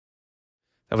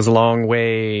That was a long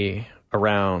way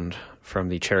around from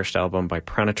the Cherished album by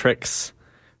Pranatrix,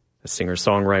 a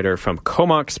singer-songwriter from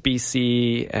Comox,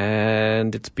 BC,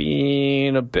 and it's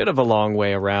been a bit of a long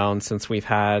way around since we've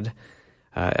had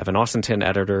Evan Osenton,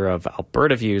 editor of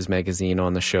Alberta Views magazine,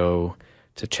 on the show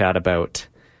to chat about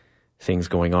things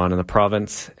going on in the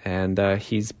province, and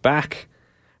he's back,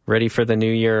 ready for the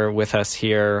new year with us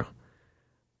here.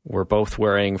 We're both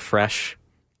wearing fresh,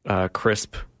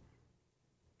 crisp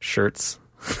shirts.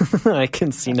 I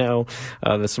can see now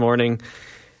this morning.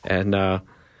 And, well,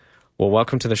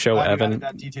 welcome to the show, Evan.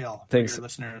 That detail. Thanks. For your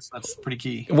listeners. That's pretty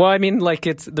key. Well, I mean, like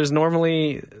there's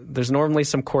normally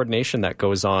some coordination that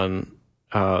goes on.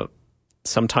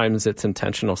 Sometimes it's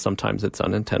intentional, sometimes it's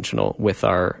unintentional with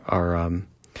our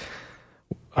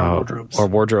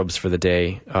wardrobes for the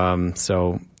day.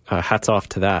 So hats off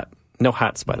to that. No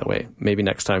hats, by the way. Maybe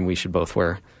next time we should both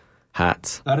wear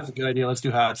hats. That is a good idea. Let's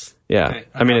do hats. Yeah. Okay,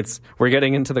 I mean, we're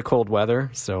getting into the cold weather,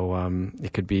 so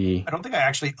it could be... I don't think I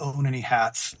actually own any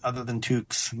hats other than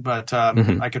toques, but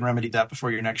I can remedy that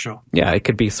before your next show. Yeah, it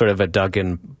could be sort of a Doug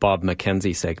and Bob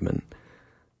McKenzie segment.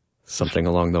 Something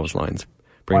along those lines.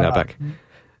 Bring that back.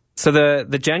 So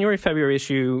the January-February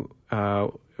issue,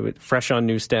 fresh on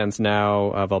newsstands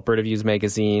now, of Alberta Views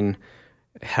magazine,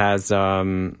 has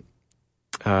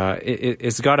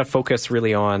it's got a focus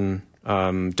really on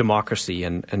democracy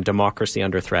and democracy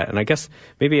under threat. And I guess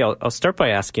maybe I'll start by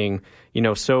asking,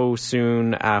 so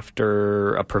soon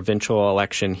after a provincial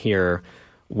election here,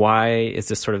 why is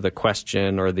this sort of the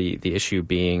question or the issue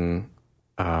being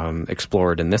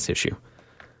explored in this issue?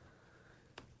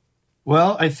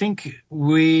 Well, I think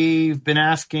we've been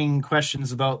asking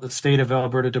questions about the state of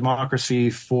Alberta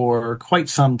democracy for quite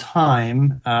some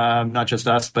time. Not just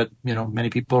us, but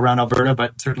many people around Alberta,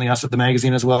 but certainly us at the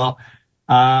magazine as well.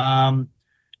 And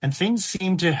things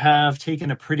seem to have taken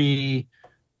a pretty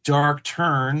dark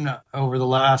turn over the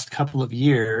last couple of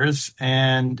years.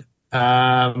 And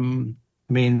I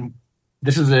mean,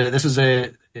 this is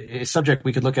a subject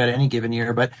we could look at any given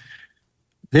year, but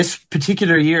this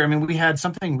particular year, I mean, we had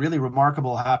something really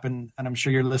remarkable happen, and I'm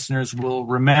sure your listeners will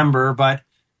remember, but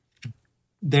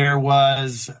there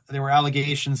were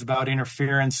allegations about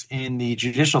interference in the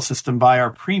judicial system by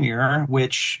our premier,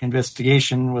 which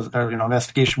investigation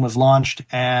was launched,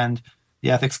 and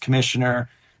the ethics commissioner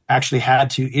actually had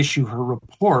to issue her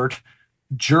report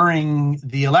during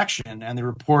the election, and the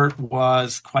report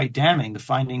was quite damning. The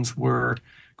findings were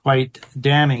quite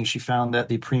damning. She found that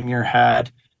the premier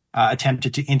had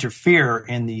attempted to interfere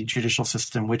in the judicial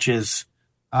system, which is,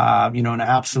 an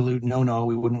absolute no-no.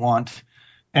 We wouldn't want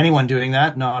anyone doing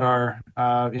that. Not our,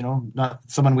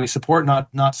 not someone we support,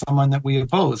 not someone that we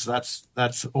oppose.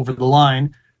 That's over the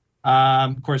line.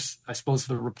 Of course, I suppose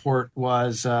the report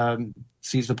was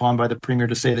seized upon by the premier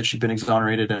to say that she'd been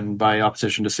exonerated, and by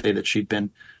opposition to say that she'd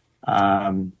been,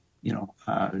 had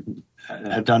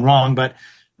done wrong. But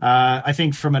I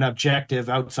think from an objective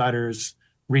outsider's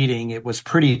reading, it was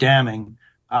pretty damning.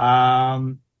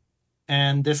 And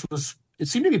it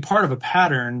seemed to be part of a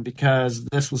pattern, because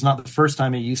this was not the first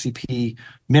time a UCP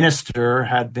minister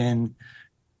had been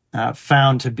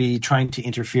found to be trying to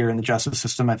interfere in the justice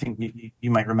system. I think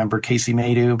you might remember Casey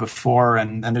Maydew before,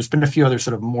 and there's been a few other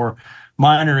sort of more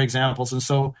minor examples. And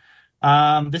so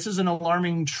this is an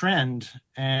alarming trend.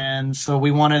 And so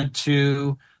we wanted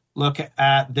to look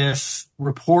at this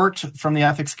report from the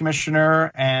ethics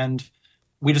commissioner, and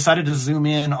we decided to zoom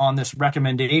in on this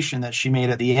recommendation that she made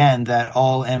at the end, that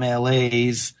all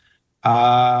MLAs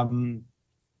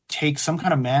get some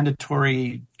kind of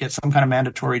mandatory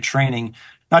training,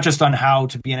 not just on how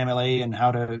to be an MLA and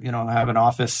how to, have an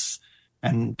office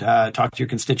and talk to your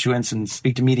constituents and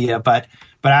speak to media, but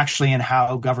actually in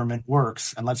how government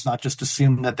works. And let's not just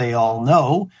assume that they all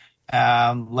know.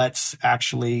 Let's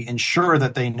actually ensure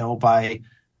that they know by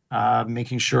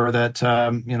making sure that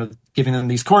giving them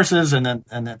these courses, and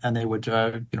they would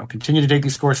continue to take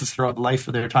these courses throughout the life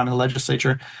of their time in the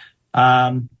legislature.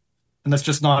 And let's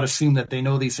just not assume that they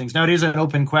know these things. Now, it is an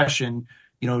open question.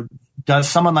 Does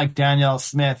someone like Danielle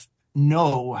Smith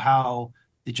know how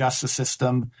the justice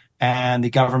system and the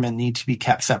government need to be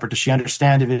kept separate? Does she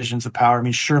understand divisions of power? I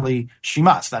mean, surely she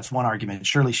must. That's one argument.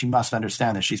 Surely she must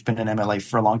understand that. She's been an MLA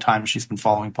for a long time. She's been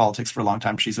following politics for a long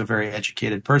time. She's a very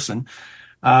educated person.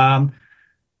 But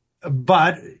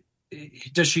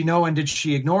does she know, and did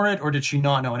she ignore it, or did she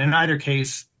not know? And in either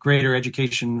case, greater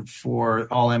education for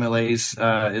all MLAs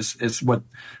is what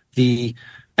the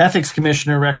ethics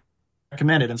commissioner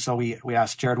recommended. And so we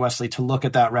asked Jared Wesley to look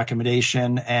at that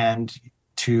recommendation and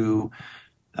to,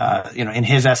 in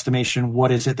his estimation,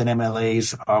 what is it that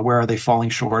MLAs, where are they falling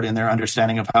short in their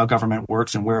understanding of how government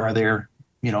works, and where are their,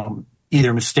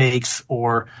 either mistakes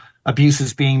or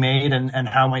abuses being made, and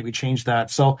how might we change that.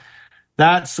 So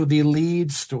that's the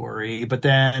lead story. But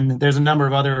then there's a number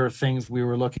of other things we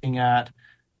were looking at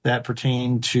that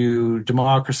pertain to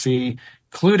democracy,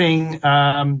 including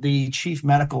the chief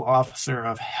medical officer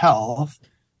of health,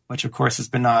 which of course has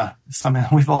been something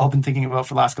we've all been thinking about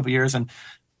for the last couple of years. And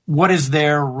what is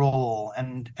their role?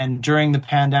 And during the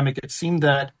pandemic, it seemed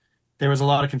that there was a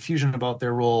lot of confusion about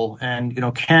their role. And,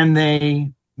 can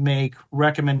they make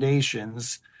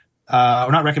recommendations,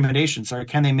 or not recommendations, sorry,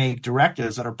 can they make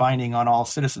directives that are binding on all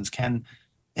citizens? And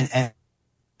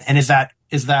is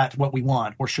that what we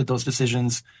want? Or should those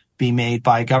decisions be made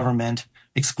by government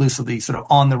exclusively sort of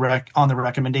on the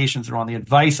recommendations or on the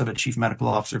advice of a chief medical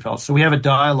officer of health? So we have a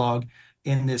dialogue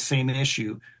in this same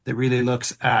issue that really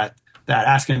looks at that,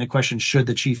 asking the question, should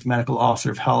the chief medical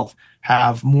officer of health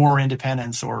have more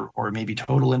independence or maybe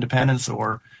total independence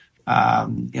or,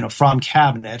 from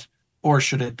cabinet, or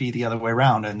should it be the other way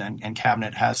around? And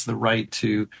cabinet has the right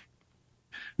to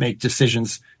make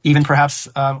decisions, even perhaps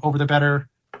over the better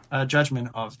judgment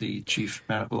of the chief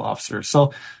medical officer.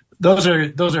 So those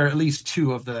are at least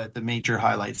two of the major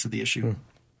highlights of the issue.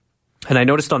 And I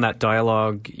noticed on that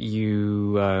dialogue,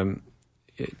 you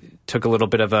took a little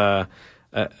bit of a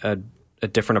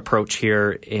different approach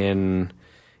here in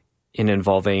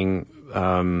involving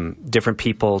different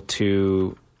people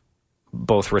to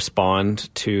both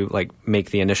respond to, like,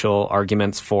 make the initial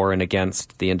arguments for and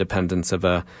against the independence of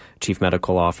a chief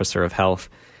medical officer of health,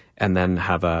 and then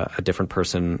have a different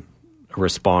person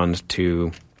respond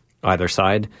to either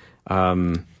side.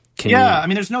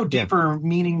 There's no deeper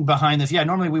meaning behind this. Yeah,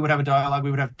 normally we would have a dialogue.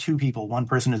 We would have two people. One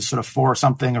person is sort of for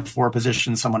something or for a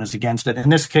position. Someone is against it. In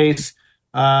this case,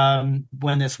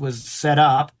 when this was set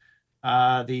up,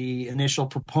 the initial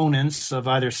proponents of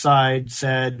either side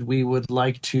said we would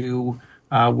like to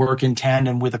work in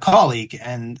tandem with a colleague.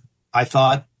 And I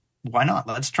thought, why not?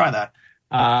 Let's try that.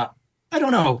 I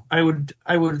don't know.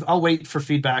 I'll wait for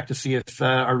feedback to see if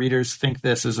our readers think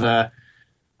this is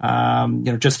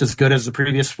just as good as the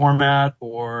previous format,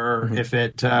 or if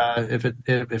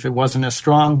it wasn't as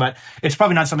strong. But it's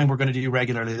probably not something we're going to do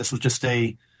regularly. This was just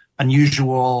a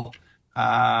unusual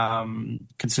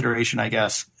consideration, I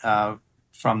guess,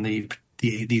 from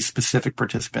the specific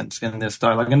participants in this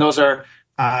dialogue. And those are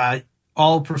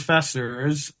all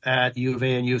professors at U of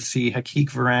A and U of C. Hakik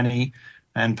Virani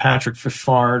and Patrick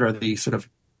Feffard are the sort of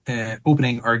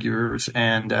opening arguers,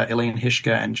 and Elaine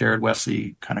Hishka and Jared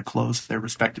Wesley kind of close their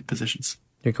respective positions.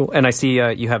 Very cool. And I see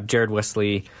you have Jared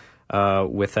Wesley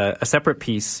with a separate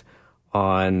piece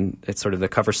on, it's sort of the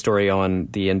cover story on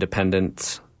the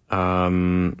independence,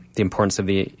 the importance of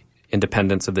the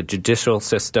independence of the judicial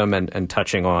system, and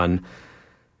touching on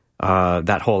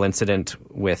that whole incident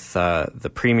with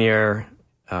the premier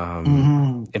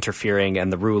interfering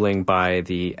and the ruling by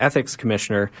the ethics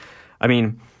commissioner. I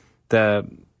mean, the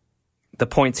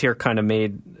points here kind of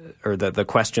made, or the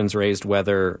questions raised,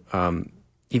 whether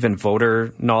even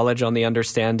voter knowledge on the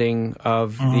understanding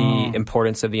of the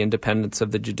importance of the independence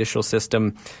of the judicial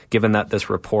system, given that this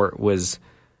report was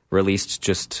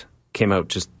came out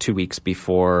just 2 weeks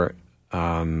before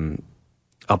Albertans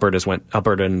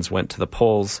went to the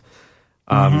polls.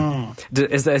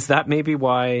 Is that maybe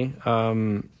why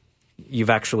you've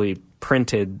actually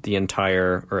printed the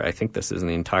entire, or I think this is the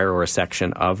entire or a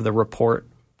section of the report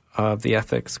of the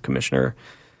ethics commissioner?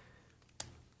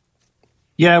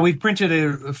 Yeah, we've printed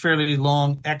a fairly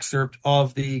long excerpt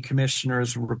of the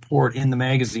commissioner's report in the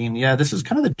magazine. Yeah, this is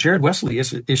kind of the Jared Wesley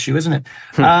issue, isn't it?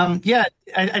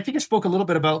 I think I spoke a little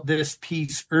bit about this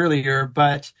piece earlier,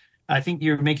 but I think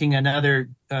you're making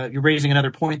you're raising another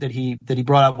point that he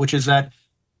brought up, which is that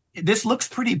this looks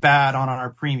pretty bad on our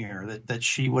premier, that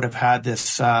she would have had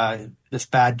this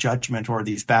bad judgment or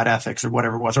these bad ethics or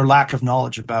whatever it was, or lack of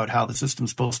knowledge about how the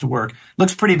system's supposed to work.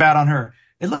 Looks pretty bad on her.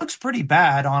 It looks pretty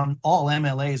bad on all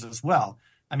MLAs as well.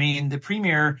 I mean, the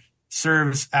premier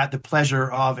serves at the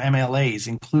pleasure of MLAs,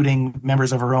 including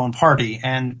members of her own party.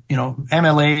 And,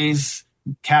 MLAs,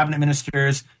 cabinet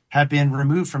ministers have been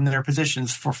removed from their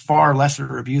positions for far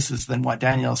lesser abuses than what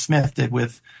Danielle Smith did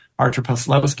with Artur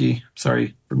Paslowski.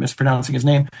 Sorry for mispronouncing his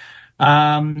name.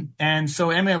 And so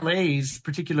MLAs,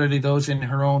 particularly those in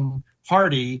her own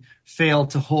party,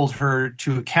 failed to hold her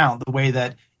to account the way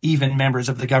that even members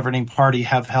of the governing party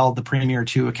have held the premier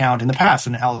to account in the past.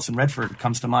 And Alison Redford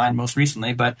comes to mind most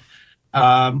recently, but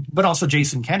also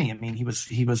Jason Kenney. I mean,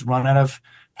 he was run out of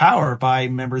power by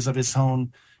members of his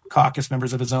own caucus,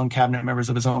 members of his own cabinet, members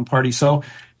of his own party. So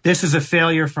this is a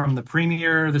failure from the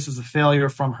premier. This is a failure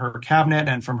from her cabinet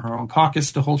and from her own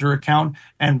caucus to hold her account,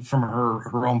 and from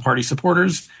her own party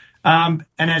supporters. And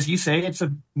as you say,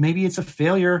 maybe it's a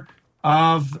failure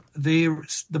of the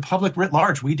public writ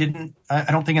large. I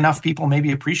don't think enough people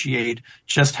maybe appreciate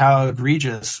just how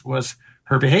egregious was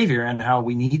her behavior and how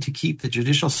we need to keep the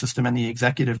judicial system and the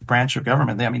executive branch of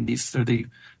government. I mean, these are the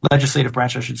legislative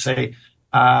branch, I should say,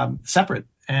 separate.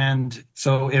 And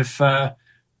so if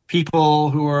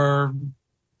people who are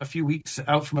a few weeks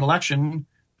out from an election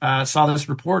saw this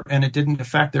report and it didn't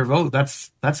affect their vote,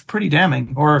 that's pretty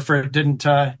damning. Or if it didn't,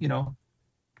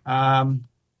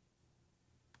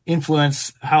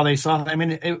 influence how they saw it. I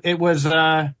mean, it was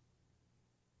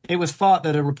thought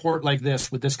that a report like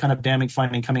this, with this kind of damning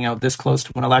finding coming out this close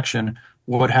to an election,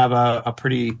 would have a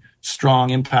pretty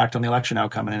strong impact on the election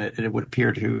outcome, and it would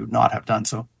appear to not have done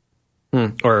so.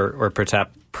 Or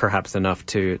perhaps enough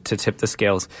to tip the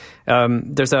scales.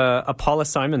 There's a Paula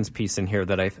Simons piece in here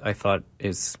that I thought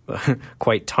is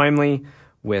quite timely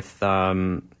with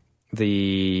the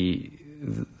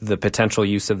potential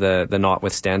use of the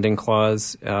notwithstanding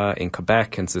clause in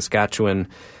Quebec and Saskatchewan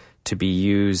to be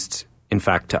used, in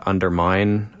fact, to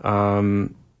undermine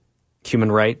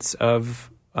human rights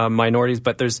of minorities.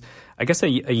 But there's, I guess, a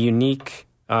unique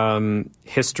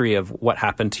history of what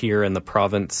happened here in the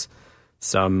province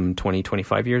some 20,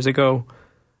 25 years ago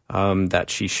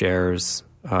that she shares,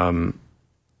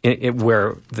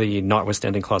 where the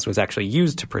notwithstanding clause was actually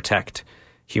used to protect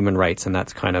human rights, and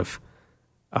that's kind of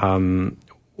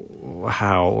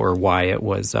how or why it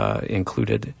was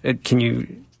included. Can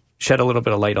you shed a little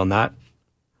bit of light on that?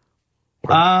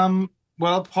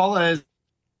 Well, Paula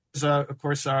is of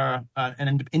course,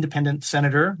 an independent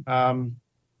senator from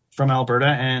Alberta,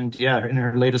 and in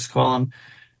her latest column,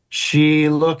 she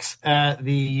looks at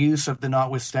the use of the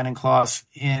notwithstanding clause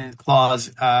in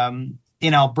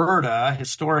Alberta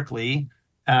historically,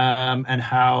 and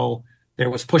how there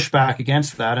was pushback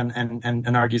against that,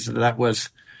 and argues that was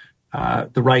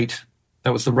the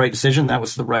right decision, that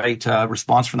was the right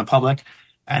response from the public.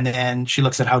 And then she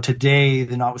looks at how today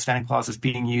the notwithstanding clause is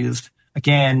being used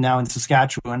again now in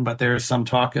Saskatchewan, but there's some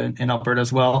talk in Alberta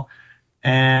as well.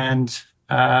 And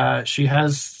she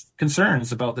has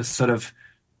concerns about this sort of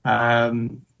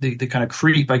the kind of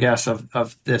creep, I guess,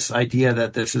 of this idea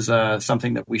that this is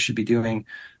something that we should be doing.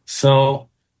 So,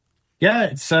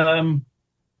 it's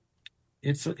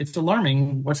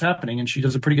alarming what's happening, and she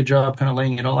does a pretty good job kind of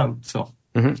laying it all out. So.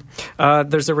 Mm-hmm.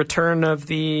 There's a return of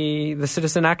the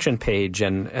Citizen Action page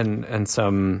and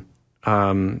some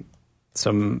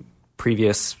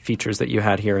previous features that you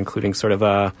had here, including sort of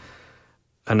an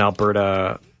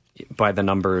Alberta by the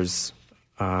numbers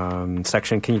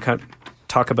section. Can you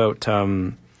talk about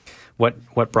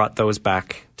what brought those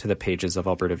back to the pages of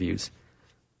Alberta Views?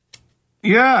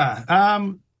 Yeah.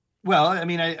 Well, I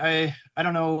mean, I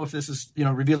don't know if this is,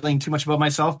 revealing too much about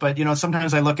myself, but,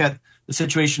 sometimes I look at the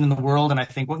situation in the world and I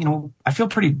think, well, I feel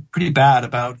pretty bad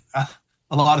about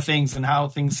a lot of things and how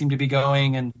things seem to be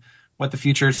going and what the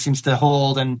future seems to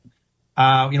hold. And,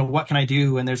 what can I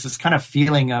do? And there's this kind of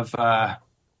feeling of,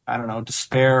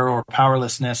 despair or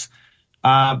powerlessness.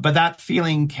 But that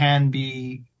feeling can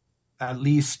be at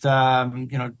least,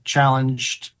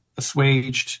 challenged,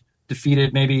 assuaged,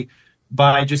 defeated, maybe,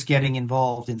 by just getting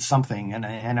involved in something. And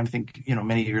I think,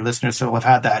 many of your listeners will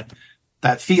have had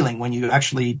that feeling when you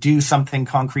actually do something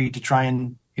concrete to try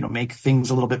and, make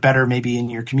things a little bit better, maybe in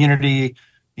your community,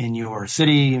 in your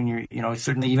city, in your,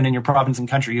 certainly even in your province and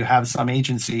country, you have some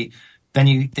agency. Then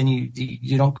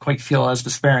you don't quite feel as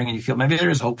despairing, and you feel maybe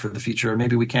there is hope for the future, or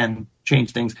maybe we can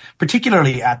change things,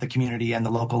 particularly at the community and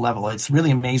the local level. It's really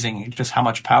amazing just how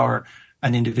much power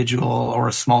an individual or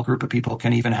a small group of people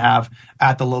can even have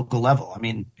at the local level. I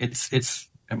mean,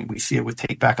 we see it with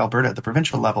Take Back Alberta at the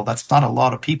provincial level. That's not a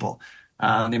lot of people.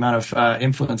 The amount of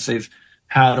influence they've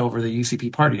had over the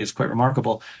UCP party is quite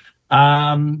remarkable.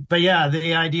 But yeah,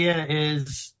 the idea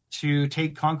is to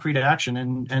take concrete action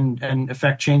and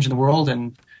affect change in the world.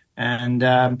 And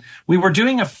we were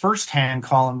doing a first-hand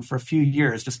column for a few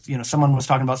years. Just, someone was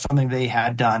talking about something they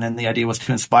had done, and the idea was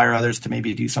to inspire others to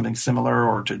maybe do something similar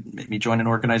or to maybe join an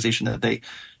organization that they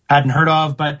hadn't heard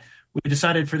of. But we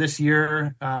decided for this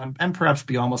year, and perhaps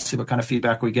beyond, we'll see what kind of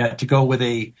feedback we get, to go with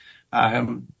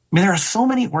there are so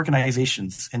many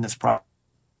organizations in this province.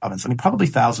 I mean, probably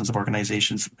thousands of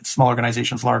organizations, small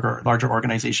organizations, larger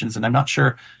organizations, and I'm not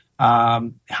sure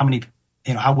how many,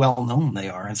 how well known they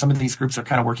are. And some of these groups are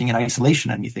kind of working in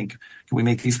isolation. And you think, can we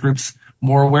make these groups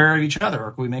more aware of each other,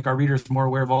 or can we make our readers more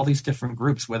aware of all these different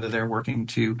groups, whether they're working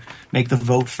to make the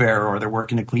vote fair, or they're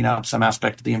working to clean up some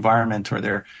aspect of the environment, or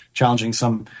they're challenging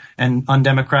some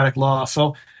undemocratic law.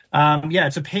 So,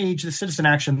 it's a page. The Citizen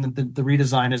Action, the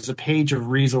redesign is a page of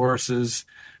resources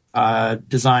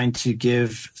designed to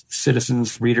give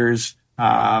citizens, readers,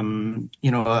 a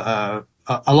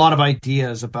lot of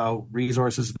ideas about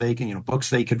resources they can, books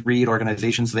they could read,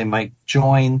 organizations they might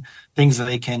join, things that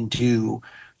they can do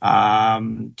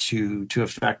to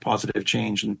affect positive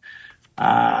change.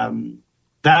 And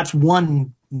that's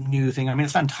one new thing. I mean,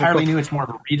 it's not entirely new. It's more of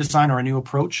a redesign or a new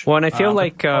approach. Well, and I feel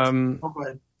like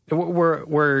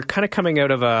we're kind of coming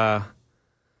out of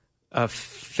a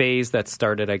phase that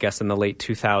started, I guess, in the late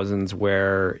 2000s,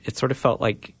 where it sort of felt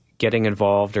like getting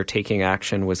involved or taking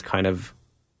action was kind of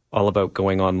all about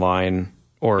going online,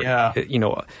 or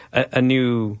a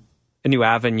new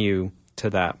avenue to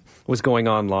that was going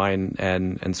online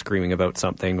and screaming about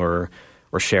something or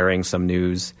sharing some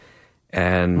news.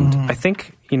 And I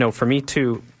think, for me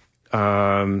too,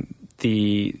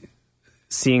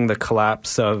 seeing the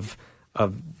collapse of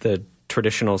the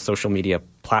traditional social media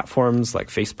platforms like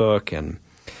Facebook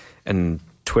and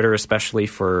Twitter, especially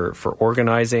for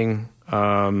organizing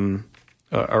around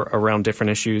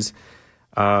different issues.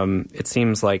 It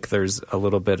seems like there's a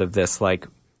little bit of this like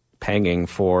panging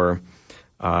for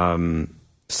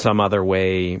some other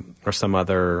way or some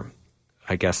other,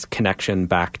 I guess, connection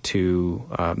back to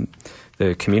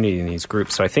the community in these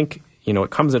groups. So I think, it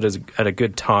comes at a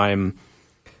good time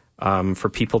for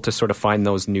people to sort of find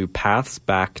those new paths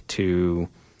back to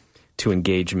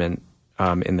engagement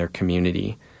in their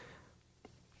community.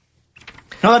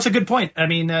 No, that's a good point. I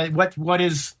mean, what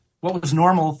was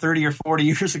normal 30 or 40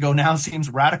 years ago now seems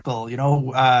radical,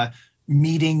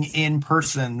 meeting in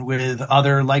person with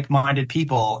other like-minded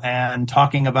people and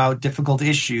talking about difficult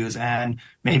issues and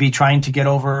maybe trying to get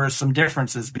over some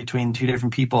differences between two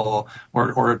different people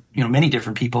or many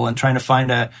different people, and trying to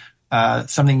find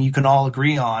something you can all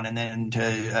agree on, and then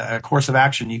a course of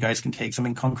action you guys can take,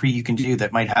 something concrete you can do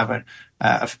that might have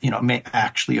may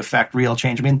actually affect real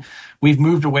change. I mean, we've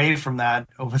moved away from that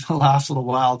over the last little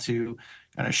while to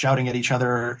kind of shouting at each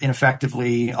other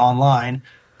ineffectively online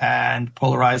and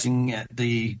polarizing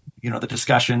the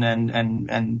discussion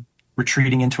and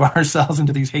retreating into ourselves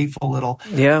into these hateful little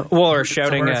or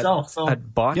shouting at bots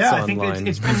online. I think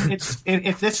it's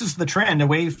if this is the trend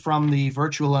away from the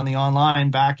virtual and the online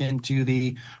back into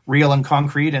the real and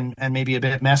concrete and maybe a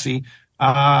bit messy,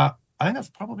 I think that's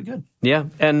probably good. Yeah,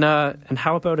 and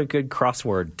how about a good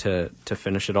crossword to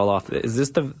finish it all off? Is this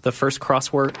the first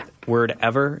crossword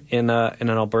ever in an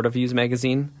Alberta Views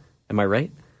magazine? Am I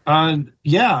right?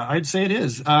 Yeah, I'd say it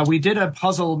is. We did a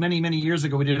puzzle many, many years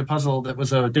ago. We did a puzzle that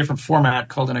was a different format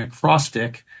called an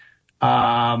acrostic.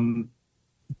 But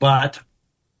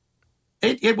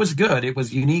it was good. It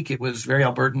was unique. It was very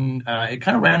Albertan. It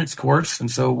kind of ran its course. And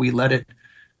so we let it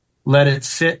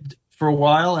sit for a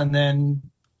while, and then,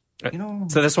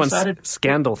 so this one's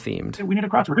scandal themed. We need a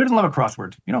crossword. Who doesn't love a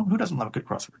crossword? Who doesn't love a good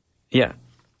crossword? Yeah.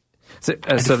 So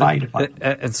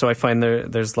I find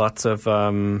there's lots of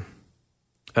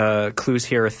clues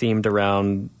here are themed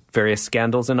around various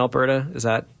scandals in Alberta. Is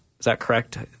that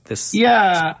correct?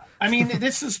 I mean,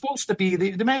 this is supposed to be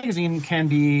the magazine can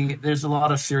be. There's a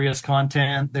lot of serious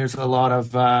content. There's a lot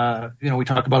of we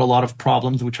talk about a lot of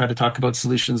problems. We try to talk about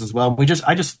solutions as well. I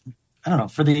don't know,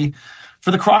 for the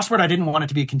crossword, I didn't want it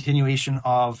to be a continuation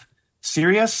of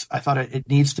serious. I thought it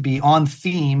needs to be on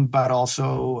theme, but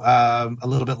also a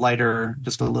little bit lighter,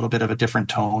 just a little bit of a different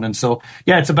tone. And so,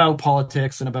 it's about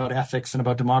politics and about ethics and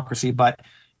about democracy, but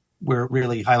we're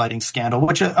really highlighting scandal,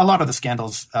 which a lot of the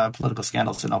scandals, political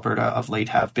scandals in Alberta of late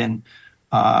have been,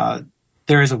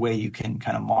 there is a way you can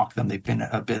kind of mock them. They've been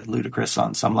a bit ludicrous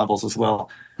on some levels as well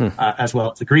as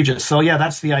egregious. So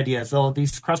that's the idea. So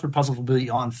these crossword puzzles will be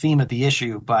on theme at the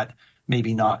issue, but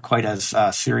maybe not quite as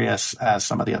serious as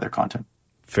some of the other content.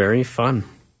 Very fun.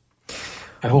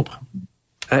 I hope.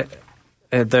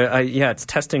 It's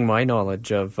testing my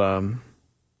knowledge of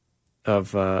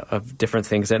different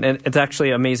things, and it's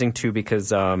actually amazing too,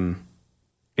 because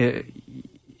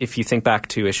if you think back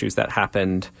to issues that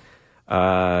happened,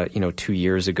 2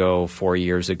 years ago, 4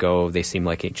 years ago, they seem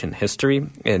like ancient history,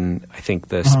 and I think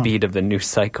the speed of the news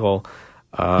cycle,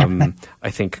 I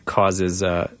think causes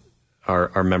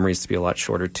our memories to be a lot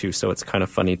shorter too. So it's kind of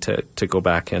funny to go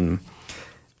back and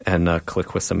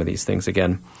click with some of these things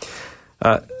again.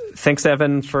 Thanks,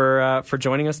 Evan, for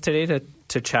joining us today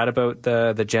to chat about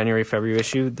the January-February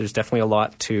issue. There's definitely a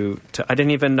lot to we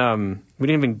didn't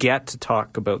even get to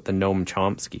talk about the Noam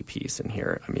Chomsky piece in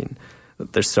here. I mean,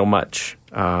 there's so much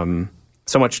to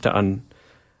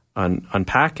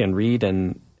unpack and read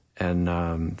and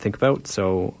think about.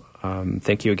 So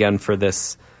thank you again for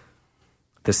this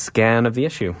scan of the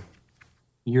issue.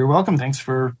 You're welcome. Thanks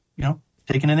for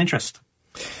taking an interest.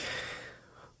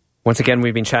 Once again,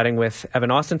 we've been chatting with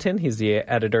Evan Osenton. He's the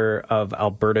editor of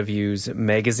Alberta Views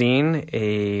magazine,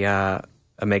 a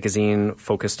magazine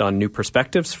focused on new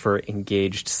perspectives for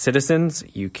engaged citizens.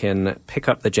 You can pick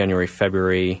up the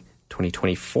January-February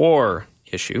 2024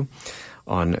 issue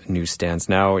on newsstands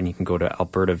now, and you can go to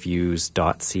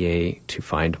albertaviews.ca to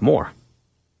find more.